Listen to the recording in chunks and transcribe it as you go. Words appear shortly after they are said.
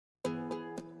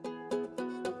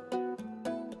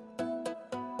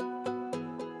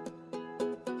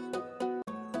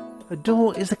A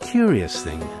door is a curious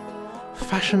thing.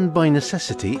 Fashioned by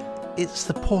necessity, it's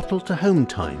the portal to home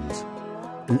times,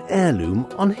 an heirloom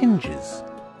on hinges.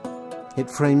 It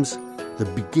frames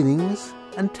the beginnings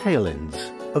and tail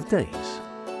ends of days.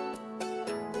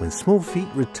 When small feet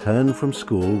return from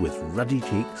school with ruddy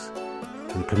cheeks,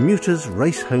 and commuters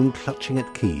race home clutching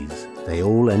at keys, they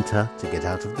all enter to get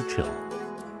out of the chill.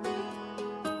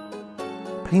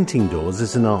 Painting doors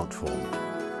is an art form.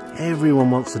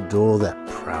 Everyone wants a door they're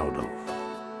proud of.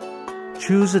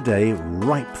 Choose a day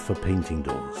ripe for painting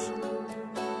doors.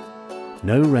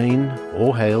 No rain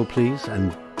or hail, please,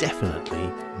 and definitely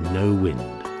no wind.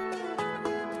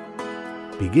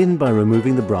 Begin by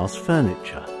removing the brass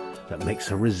furniture that makes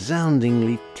a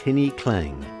resoundingly tinny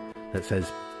clang that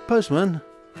says, "Postman,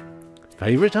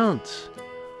 favourite aunts,"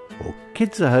 or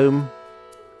 "Kids are home,"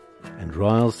 and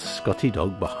riles the Scotty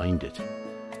dog behind it.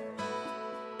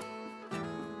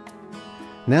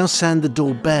 Now sand the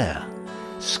door bare,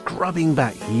 scrubbing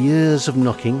back years of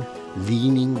knocking,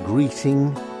 leaning,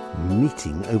 greeting,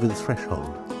 meeting over the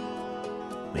threshold.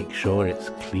 Make sure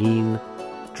it's clean,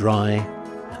 dry,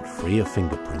 and free of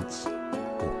fingerprints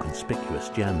or conspicuous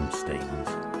jam stains.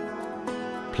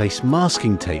 Place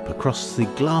masking tape across the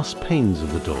glass panes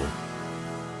of the door.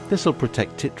 This'll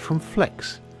protect it from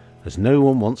flecks, as no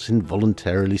one wants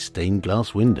involuntarily stained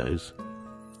glass windows.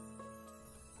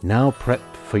 Now prep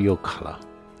for your colour,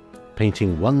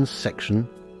 painting one section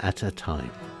at a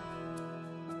time.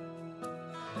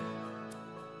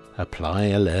 Apply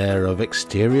a layer of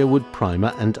exterior wood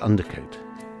primer and undercoat.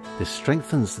 This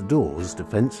strengthens the door's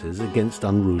defences against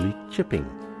unruly chipping,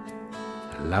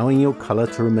 allowing your colour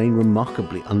to remain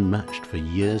remarkably unmatched for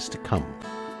years to come.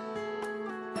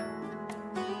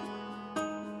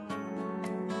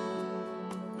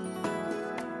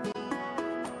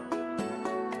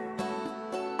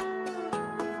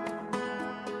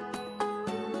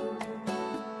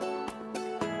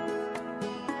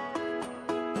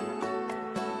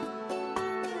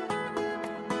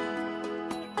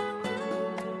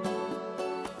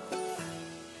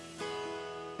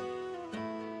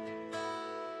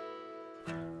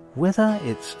 Whether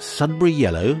it's Sudbury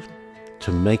yellow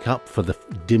to make up for the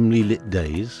dimly lit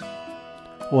days,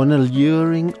 or an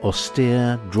alluring,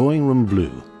 austere drawing room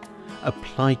blue,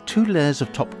 apply 2 layers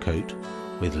of top coat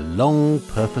with long,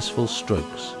 purposeful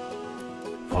strokes,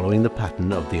 following the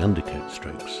pattern of the undercoat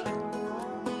strokes.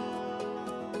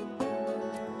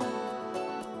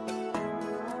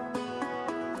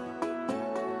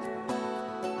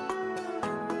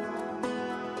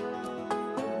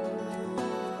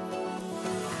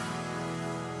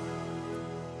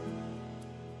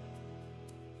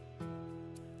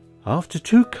 After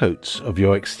 2 coats of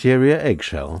your exterior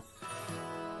eggshell,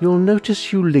 you'll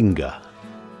notice you linger,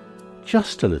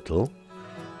 just a little,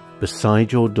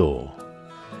 beside your door,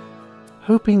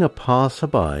 hoping a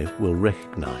passerby will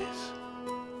recognise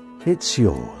it's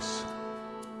yours.